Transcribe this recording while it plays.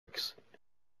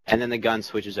And then the gun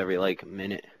switches every, like,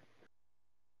 minute.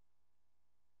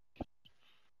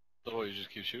 So you just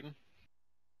keep shooting?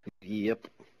 Yep.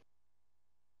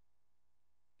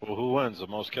 Well, who wins? The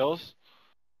most kills?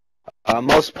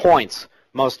 Most points.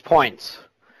 Most points.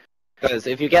 Because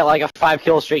if you get, like, a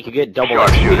 5-kill streak, you get double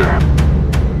Sharpshooter. XP.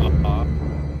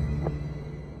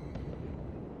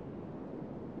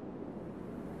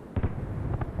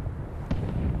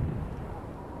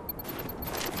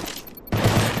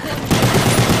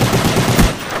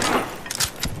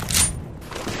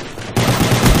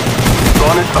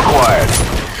 Bonus acquired.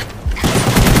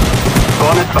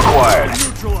 Bonus acquired.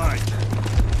 Neutralized.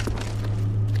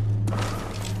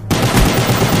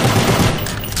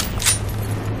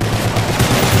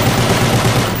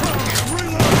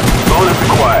 Bonus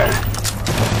acquired.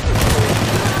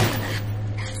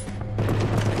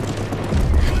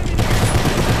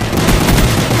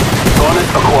 Bonus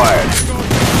acquired.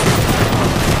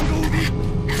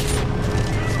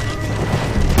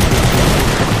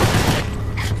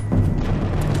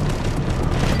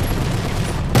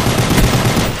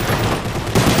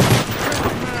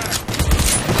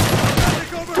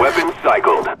 Weapon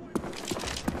cycled.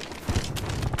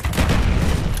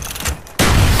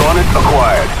 Bonus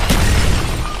acquired.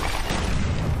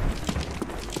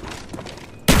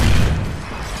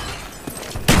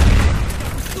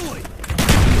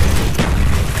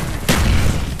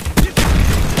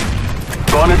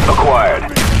 Bonus acquired.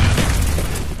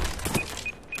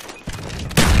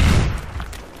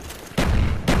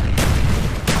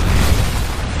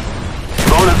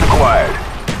 Bonus acquired.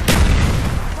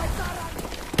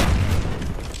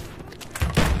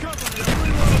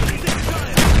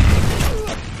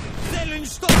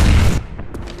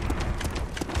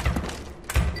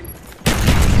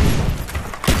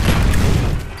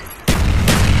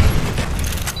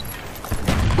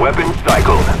 Weapon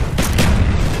cycled.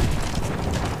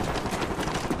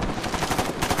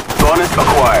 Bonus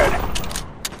acquired.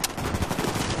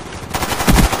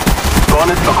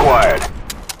 Bonus acquired.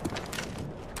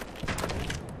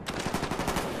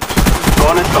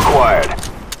 Bonus acquired.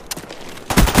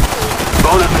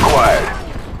 Bonus acquired.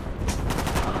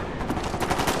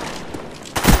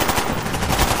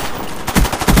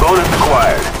 Bonus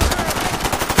acquired.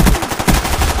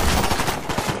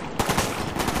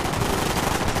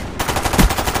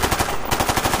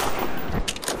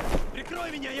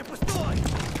 Прикрой меня, я пустой!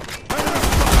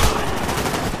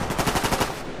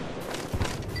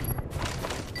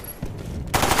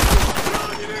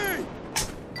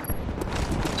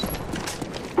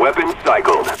 Weapon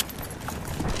cycled.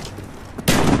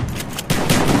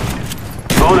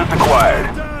 Bonus acquired.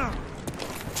 Down!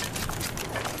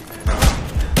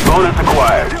 Bonus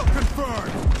acquired. Kill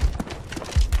confirmed!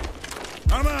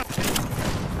 I'm out!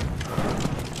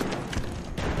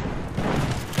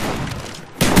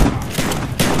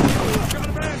 Got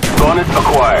a man! Bonus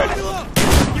acquired.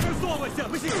 Не высовывайся!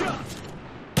 Мы сейчас!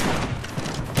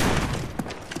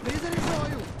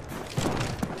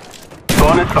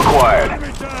 Bonus acquired.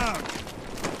 Enemy down!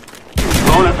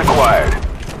 Bonus acquired.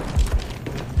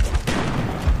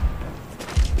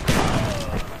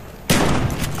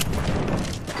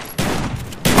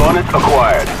 Bonus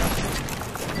acquired.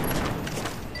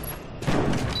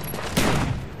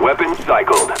 Weapon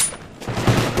cycled.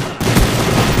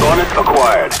 Bonus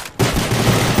acquired.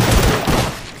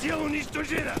 Дело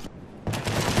уничтожено!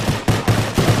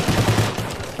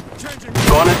 Changing!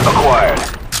 Bonus acquired.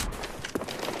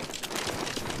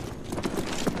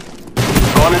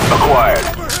 Bonus acquired.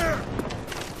 Over here!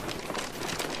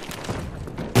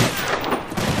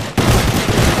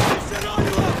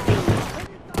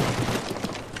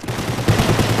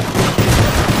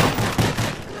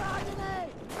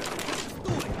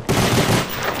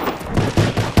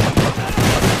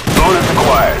 Bonus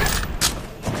acquired.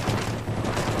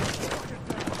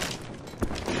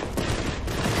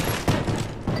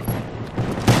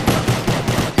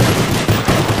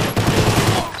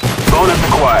 Bonus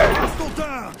acquired. Hostile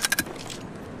down!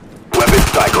 Weapon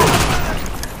cycled.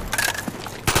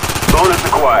 Bonus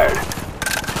acquired.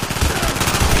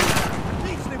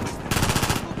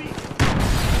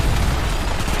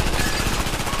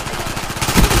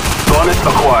 Bonus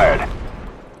acquired.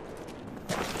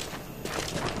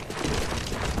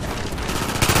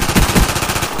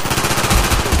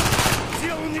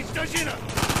 Дело уничтожено!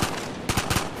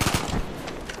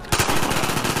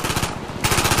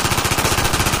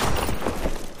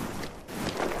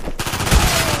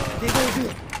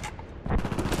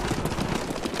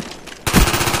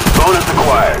 Bonus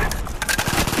acquired.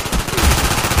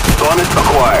 Bonus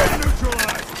acquired.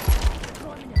 Neutralized!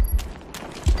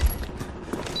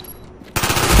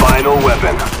 Final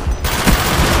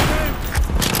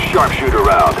sharpshooter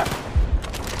round.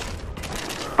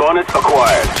 Bonus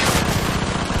acquired.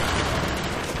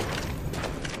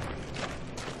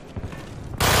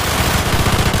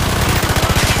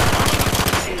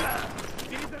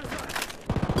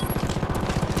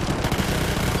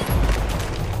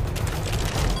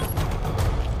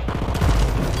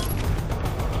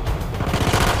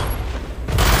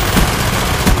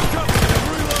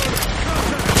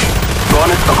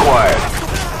 Bonus acquired.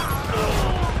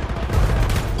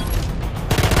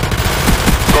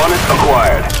 Bonus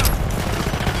acquired.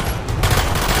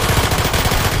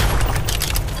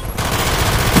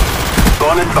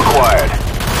 Bonus acquired.